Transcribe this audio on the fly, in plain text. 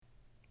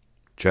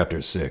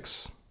Chapter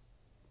 6.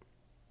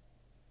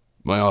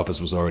 My office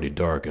was already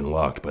dark and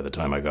locked by the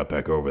time I got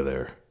back over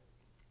there.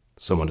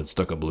 Someone had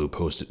stuck a blue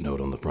post-it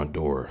note on the front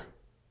door.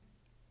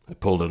 I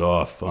pulled it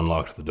off,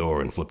 unlocked the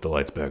door, and flipped the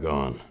lights back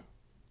on.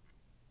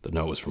 The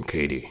note was from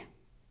Katie.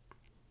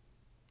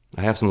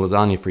 I have some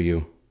lasagna for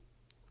you.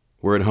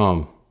 We're at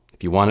home.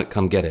 If you want it,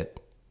 come get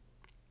it.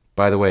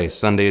 By the way,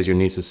 Sunday is your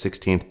niece's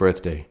 16th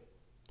birthday.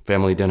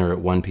 Family dinner at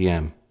 1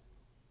 p.m.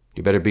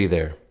 You better be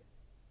there.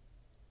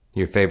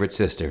 Your favorite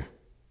sister,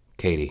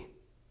 Katie.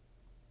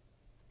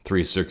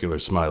 3 circular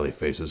smiley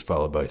faces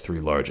followed by 3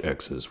 large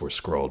X's were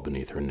scrawled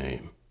beneath her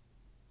name.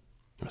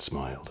 I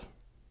smiled.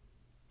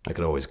 I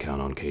could always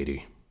count on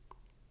Katie.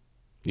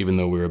 Even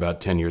though we were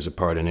about 10 years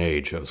apart in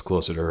age, I was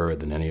closer to her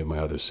than any of my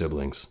other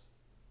siblings.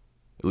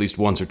 At least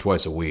once or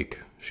twice a week,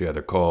 she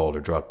either called or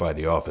dropped by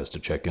the office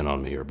to check in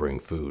on me or bring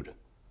food.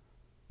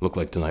 Looked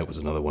like tonight was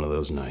another one of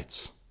those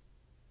nights.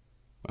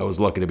 I was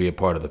lucky to be a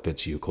part of the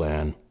Fitzhugh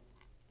clan,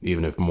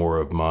 even if more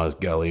of Ma's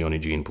Galleone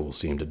gene pool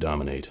seemed to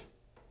dominate.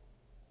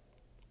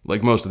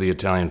 Like most of the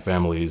Italian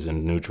families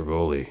in New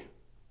Trivoli,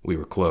 we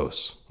were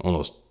close,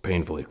 almost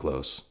painfully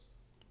close.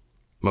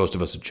 Most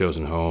of us had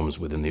chosen homes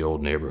within the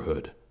old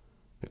neighborhood,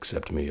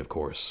 except me, of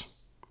course.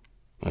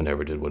 I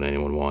never did what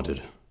anyone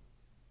wanted.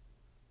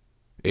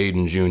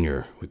 Aiden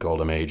Jr., we called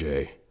him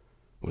AJ,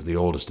 was the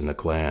oldest in the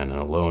clan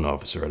and a loan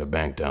officer at a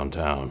bank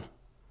downtown.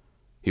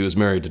 He was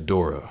married to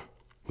Dora,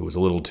 who was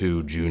a little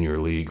too junior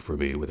league for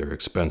me with her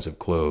expensive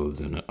clothes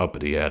and an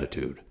uppity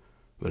attitude.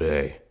 But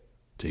hey,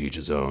 to each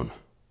his own.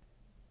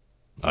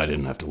 I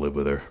didn't have to live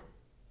with her.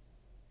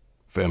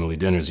 Family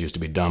dinners used to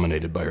be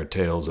dominated by her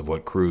tales of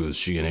what cruise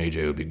she and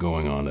AJ would be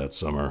going on that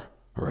summer,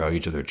 or how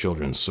each of their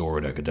children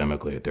soared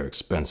academically at their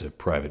expensive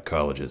private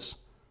colleges.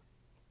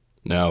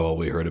 Now all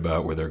we heard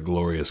about were their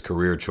glorious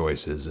career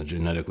choices and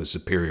genetically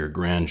superior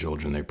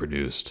grandchildren they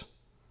produced.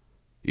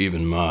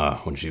 Even Ma,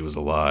 when she was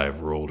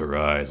alive, rolled her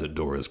eyes at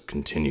Dora's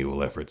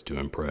continual efforts to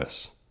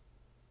impress.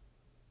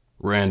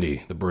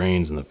 Randy, the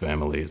brains in the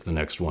family, is the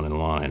next one in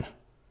line.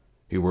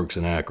 He works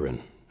in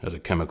Akron as a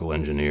chemical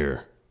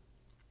engineer.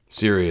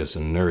 Serious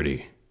and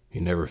nerdy, he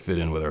never fit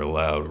in with our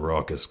loud,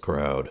 raucous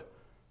crowd,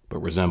 but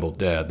resembled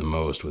Dad the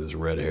most with his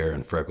red hair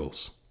and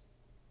freckles.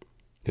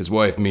 His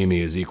wife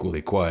Mimi is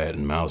equally quiet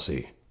and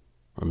mousy,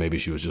 or maybe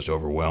she was just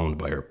overwhelmed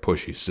by her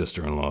pushy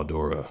sister-in-law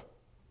Dora.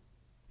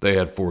 They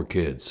had 4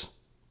 kids.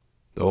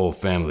 The whole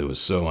family was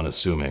so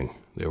unassuming,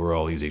 they were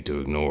all easy to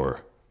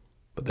ignore,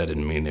 but that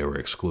didn't mean they were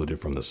excluded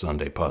from the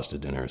Sunday pasta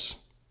dinners.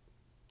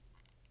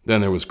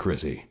 Then there was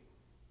Chrissy,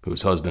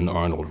 whose husband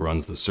Arnold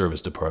runs the service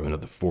department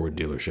of the Ford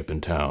dealership in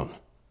town.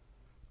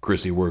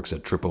 Chrissy works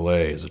at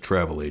AAA as a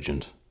travel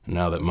agent, and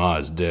now that Ma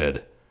is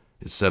dead,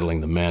 is settling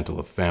the mantle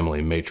of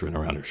family matron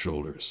around her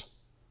shoulders.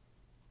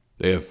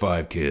 They have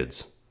 5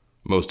 kids,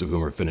 most of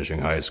whom are finishing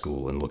high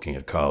school and looking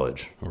at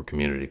college or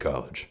community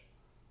college.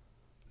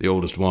 The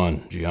oldest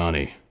one,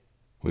 Gianni,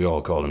 we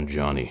all called him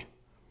Johnny,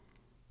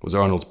 was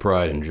Arnold's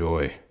pride and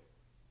joy.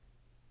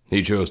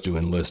 He chose to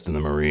enlist in the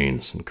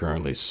Marines and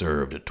currently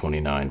served at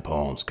 29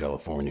 Palms,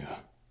 California.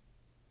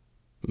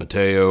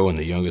 Mateo and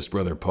the youngest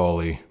brother,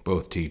 Paulie,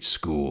 both teach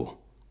school.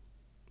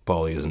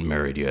 Paulie isn't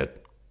married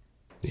yet.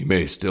 He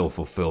may still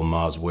fulfill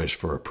Ma's wish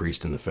for a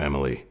priest in the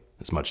family,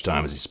 as much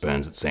time as he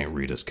spends at St.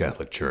 Rita's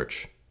Catholic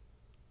Church.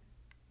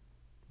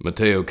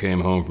 Mateo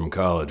came home from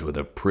college with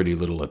a pretty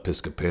little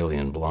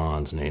Episcopalian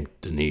blonde named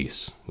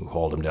Denise, who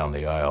hauled him down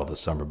the aisle the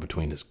summer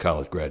between his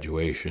college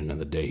graduation and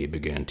the day he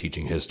began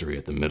teaching history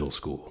at the middle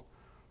school.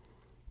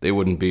 They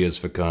wouldn't be as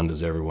fecund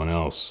as everyone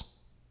else.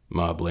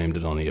 Ma blamed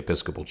it on the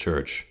Episcopal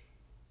Church,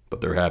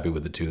 but they're happy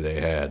with the 2 they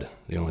had,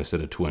 the only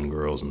set of twin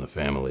girls in the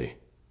family.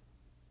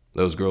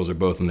 Those girls are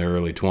both in their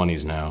early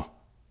 20s now,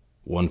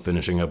 one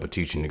finishing up a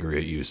teaching degree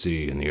at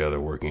UC and the other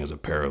working as a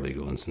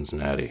paralegal in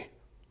Cincinnati.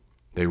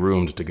 They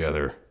roomed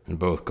together and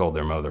both called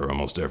their mother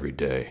almost every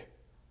day.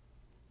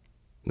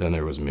 Then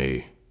there was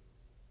me,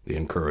 the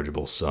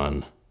incorrigible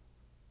son,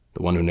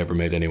 the one who never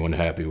made anyone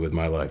happy with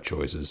my life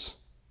choices,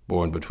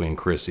 born between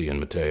Chrissy and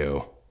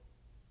Mateo.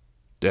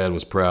 Dad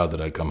was proud that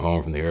I'd come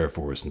home from the Air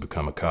Force and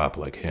become a cop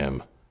like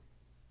him,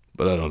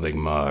 but I don't think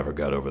Ma ever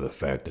got over the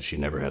fact that she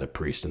never had a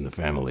priest in the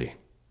family,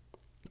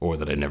 or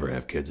that I'd never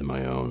have kids of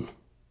my own.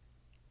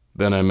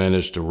 Then I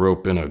managed to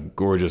rope in a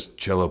gorgeous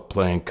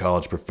cello-playing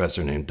college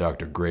professor named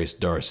Dr. Grace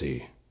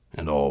Darcy,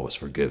 and all was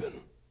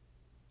forgiven.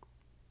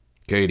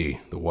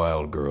 Katie, the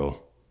wild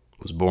girl,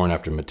 was born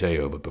after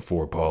Mateo but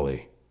before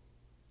Paulie.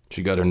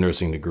 She got her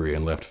nursing degree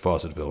and left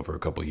Fawcettville for a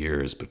couple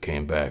years, but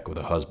came back with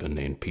a husband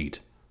named Pete,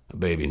 a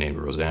baby named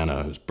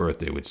Rosanna whose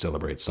birthday we'd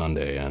celebrate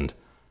Sunday, and,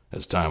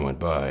 as time went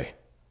by,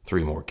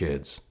 3 more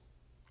kids,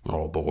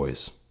 all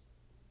boys.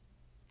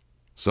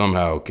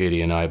 Somehow,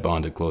 Katie and I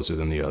bonded closer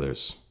than the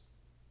others.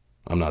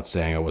 I'm not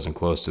saying I wasn't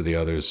close to the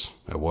others,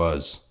 I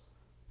was,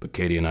 but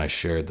Katie and I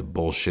shared the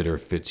bullshitter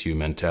Fitzhugh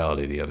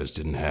mentality the others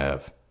didn't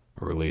have,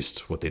 or at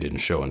least what they didn't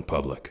show in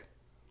public.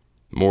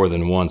 More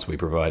than once we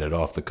provided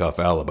off-the-cuff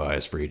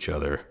alibis for each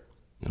other,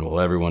 and while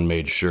everyone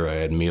made sure I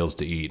had meals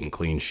to eat and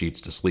clean sheets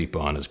to sleep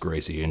on as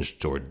Gracie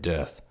inched toward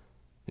death,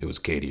 It was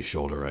Katie's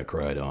shoulder I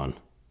cried on.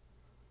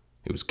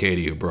 It was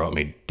Katie who brought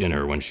me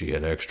dinner when she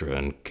had extra,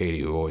 and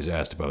Katie who always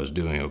asked if I was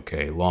doing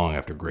okay long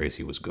after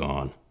Gracie was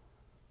gone.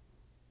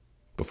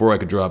 Before I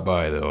could drop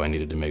by, though, I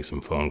needed to make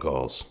some phone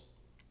calls.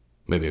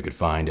 Maybe I could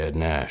find Ed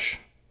Nash.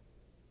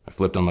 I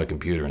flipped on my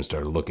computer and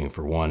started looking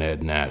for one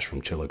Ed Nash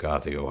from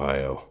Chillicothe,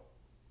 Ohio.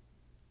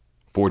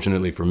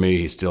 Fortunately for me,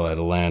 he still had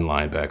a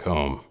landline back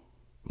home,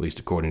 at least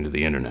according to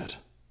the internet.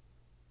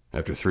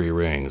 After 3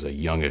 rings, a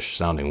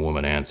youngish-sounding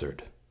woman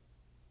answered.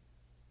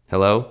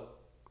 Hello?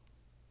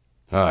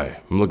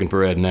 Hi, I'm looking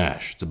for Ed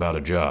Nash. It's about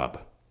a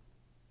job.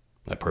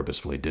 I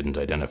purposefully didn't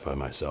identify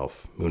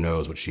myself. Who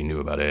knows what she knew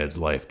about Ed's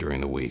life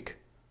during the week.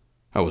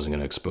 I wasn't going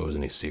to expose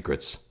any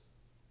secrets.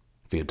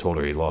 If he had told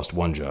her he'd lost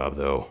one job,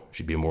 though,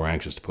 she'd be more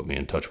anxious to put me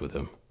in touch with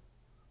him.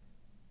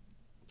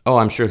 Oh,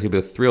 I'm sure he'll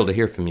be thrilled to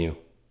hear from you.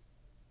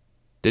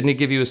 Didn't he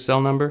give you his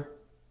cell number?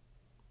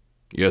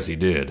 Yes, he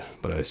did,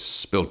 but I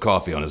spilled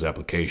coffee on his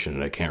application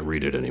and I can't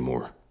read it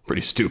anymore.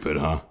 Pretty stupid,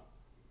 huh?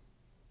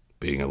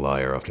 Being a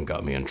liar often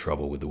got me in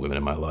trouble with the women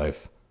in my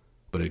life,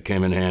 but it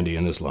came in handy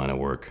in this line of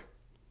work.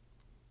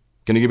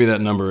 Can you give me that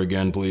number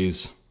again,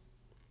 please?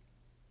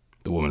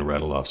 The woman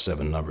rattled off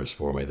 7 numbers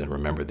for me, then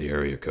remembered the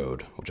area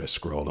code, which I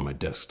scrawled on my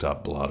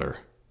desktop blotter.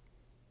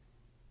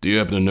 Do you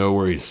happen to know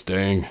where he's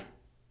staying?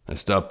 I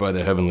stopped by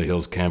the Heavenly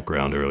Hills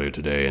campground earlier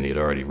today and he had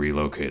already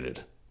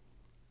relocated.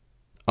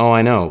 Oh,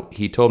 I know.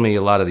 He told me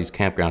a lot of these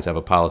campgrounds have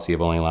a policy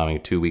of only allowing a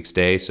 2-week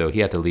stay, so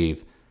he had to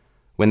leave.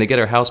 When they get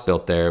our house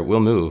built there, we'll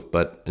move,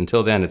 but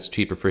until then it's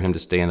cheaper for him to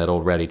stay in that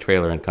old ratty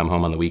trailer and come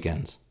home on the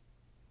weekends.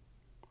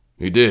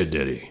 He did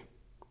he?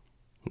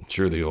 I'm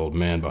sure the old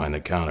man behind the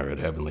counter at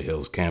Heavenly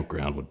Hills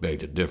campground would beg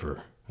to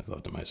differ, I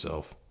thought to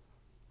myself.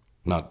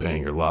 Not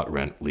paying your lot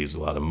rent leaves a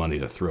lot of money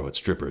to throw at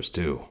strippers,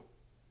 too.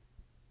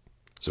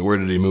 So where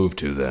did he move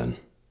to, then?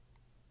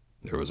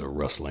 There was a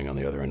rustling on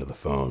the other end of the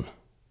phone.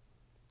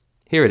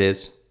 Here it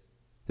is.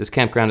 This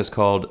campground is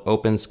called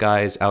Open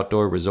Skies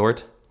Outdoor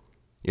Resort.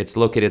 It's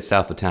located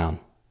south of town.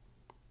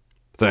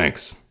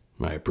 Thanks.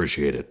 I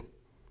appreciate it.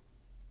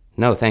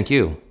 No, thank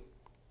you.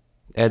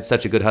 Ed's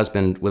such a good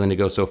husband, willing to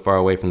go so far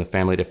away from the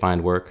family to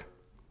find work.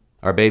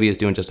 Our baby is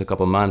due in just a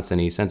couple months, and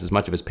he sends as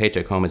much of his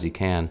paycheck home as he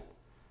can.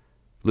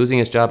 Losing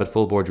his job at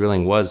Full Bore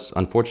Drilling was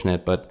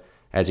unfortunate, but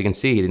as you can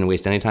see, he didn't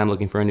waste any time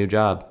looking for a new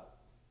job.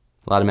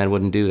 A lot of men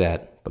wouldn't do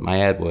that, but my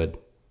Ed would.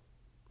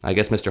 I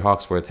guess Mr.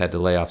 Hawksworth had to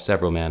lay off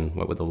several men,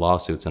 what with the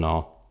lawsuits and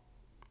all.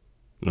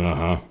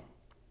 Uh-huh.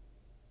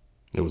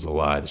 It was a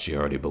lie that she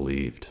already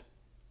believed.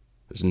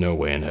 There's no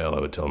way in hell I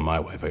would tell my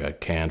wife I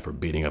got canned for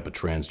beating up a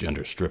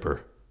transgender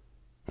stripper.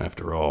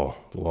 After all,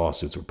 the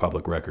lawsuits were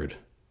public record.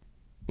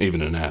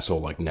 Even an asshole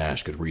like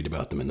Nash could read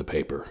about them in the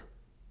paper.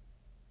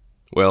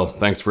 Well,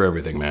 thanks for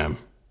everything, ma'am.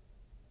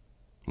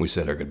 We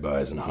said our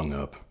goodbyes and hung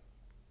up.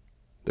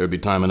 There'd be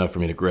time enough for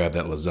me to grab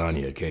that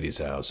lasagna at Katie's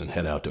house and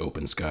head out to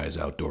Open Skies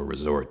Outdoor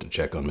Resort to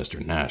check on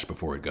Mr. Nash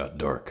before it got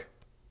dark.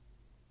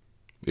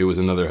 It was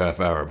another half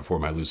hour before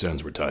my loose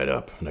ends were tied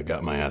up, and I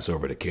got my ass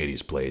over to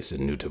Katie's place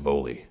in New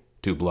Tivoli,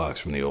 2 blocks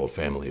from the old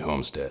family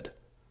homestead.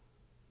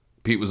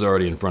 Pete was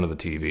already in front of the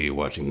TV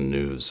watching the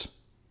news.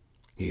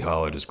 He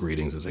hollered his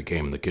greetings as I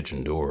came in the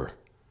kitchen door.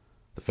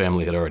 The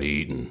family had already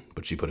eaten,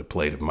 but she put a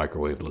plate of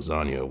microwaved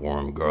lasagna,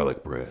 warm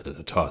garlic bread, and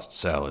a tossed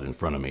salad in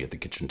front of me at the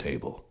kitchen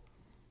table.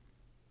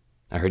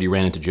 I heard you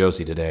ran into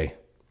Josie today,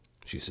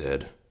 she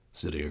said,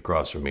 sitting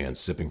across from me and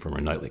sipping from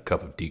her nightly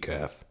cup of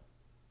decaf.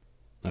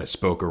 I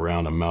spoke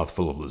around a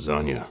mouthful of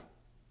lasagna.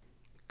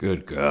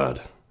 Good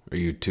God, are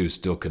you two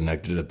still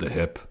connected at the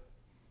hip?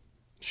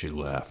 She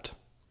laughed.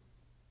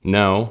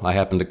 No, I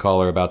happened to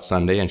call her about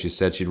Sunday and she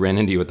said she'd ran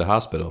into you at the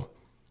hospital.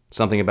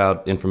 Something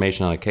about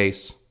information on a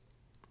case.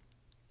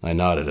 I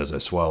nodded as I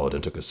swallowed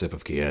and took a sip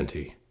of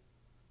Chianti.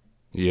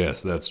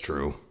 Yes, that's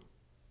true.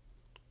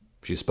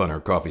 She spun her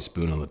coffee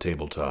spoon on the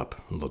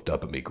tabletop and looked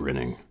up at me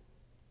grinning.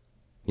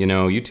 You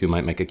know, you two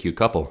might make a cute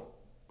couple.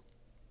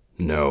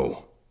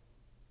 No.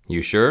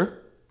 You sure?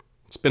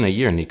 It's been a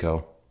year,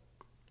 Nico.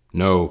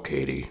 No,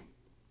 Katie.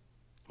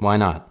 Why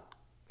not?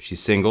 She's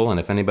single, and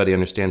if anybody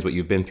understands what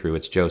you've been through,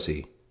 it's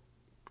Josie.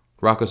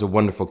 Rocco's a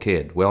wonderful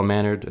kid,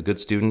 well-mannered, a good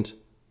student.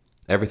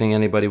 Everything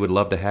anybody would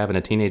love to have in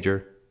a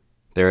teenager.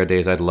 There are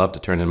days I'd love to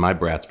turn in my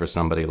brats for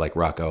somebody like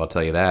Rocco, I'll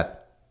tell you that.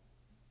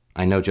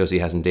 I know Josie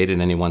hasn't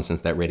dated anyone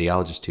since that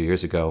radiologist 2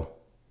 years ago.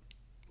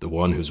 The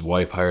one whose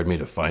wife hired me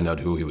to find out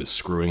who he was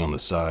screwing on the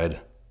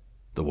side?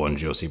 The one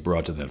Josie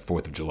brought to that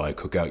 4th of July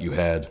cookout you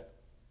had?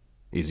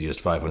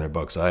 Easiest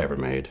 $500 I ever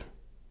made.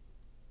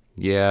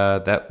 Yeah,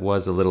 that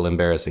was a little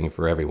embarrassing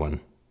for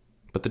everyone.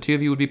 But the two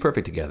of you would be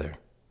perfect together.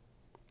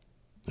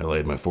 I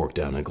laid my fork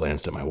down and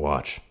glanced at my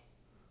watch.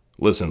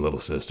 Listen, little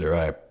sister,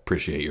 I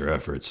appreciate your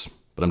efforts,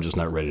 but I'm just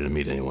not ready to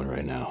meet anyone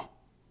right now.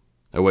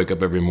 I wake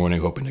up every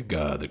morning hoping to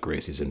God that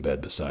Gracie's in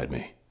bed beside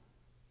me.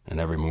 And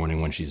every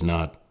morning when she's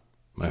not,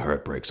 my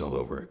heart breaks all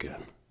over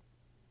again.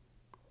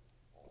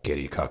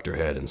 Katie cocked her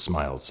head and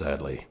smiled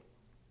sadly.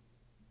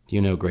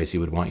 You know Gracie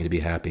would want you to be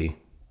happy.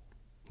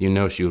 You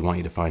know she would want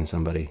you to find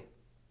somebody.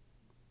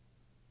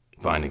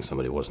 Finding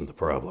somebody wasn't the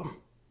problem.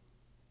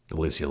 The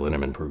Alicia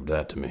Linneman proved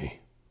that to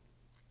me.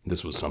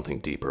 This was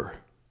something deeper.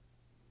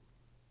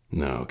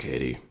 No,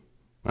 Katie.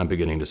 I'm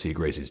beginning to see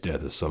Gracie's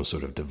death as some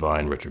sort of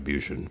divine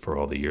retribution for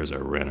all the years I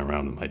ran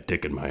around with my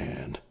dick in my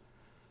hand.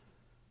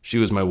 She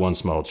was my one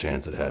small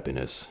chance at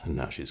happiness, and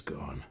now she's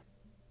gone.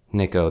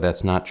 Nico,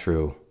 that's not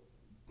true.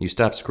 You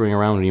stopped screwing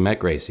around when you met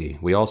Gracie.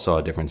 We all saw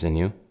a difference in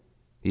you.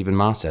 Even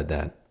Ma said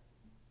that.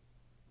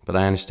 But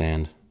I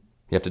understand.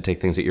 You have to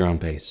take things at your own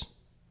pace.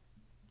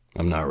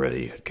 I'm not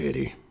ready yet,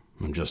 Katie.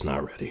 I'm just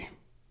not ready.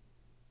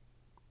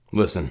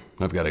 Listen,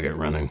 I've got to get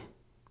running.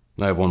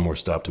 I have one more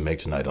stop to make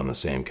tonight on the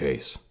same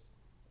case.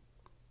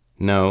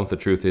 No, the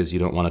truth is you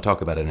don't want to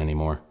talk about it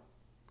anymore.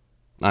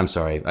 I'm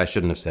sorry, I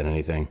shouldn't have said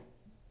anything.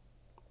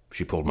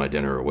 She pulled my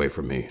dinner away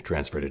from me,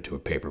 transferred it to a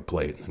paper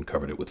plate, and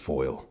covered it with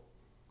foil.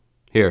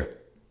 Here.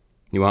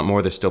 You want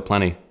more? There's still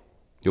plenty.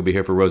 You'll be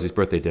here for Rosie's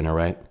birthday dinner,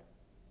 right?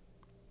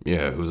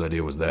 Yeah, whose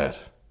idea was that?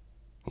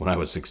 When I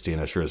was 16,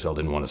 I sure as hell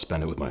didn't want to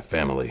spend it with my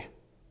family.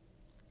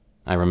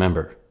 I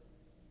remember.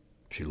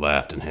 She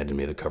laughed and handed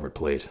me the covered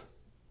plate.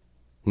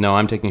 No,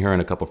 I'm taking her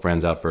and a couple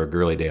friends out for a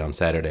girly day on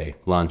Saturday.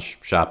 Lunch,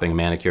 shopping,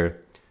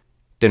 manicure.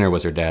 Dinner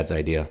was her dad's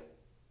idea.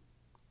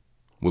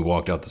 We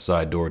walked out the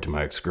side door to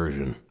my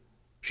excursion.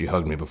 She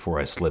hugged me before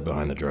I slid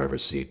behind the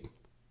driver's seat.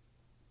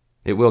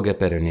 It will get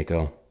better,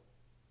 Nico.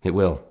 It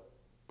will.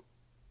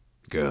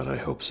 God, I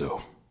hope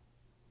so.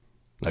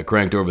 I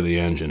cranked over the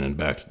engine and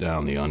backed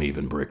down the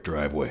uneven brick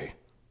driveway,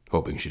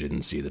 hoping she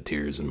didn't see the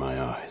tears in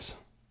my eyes.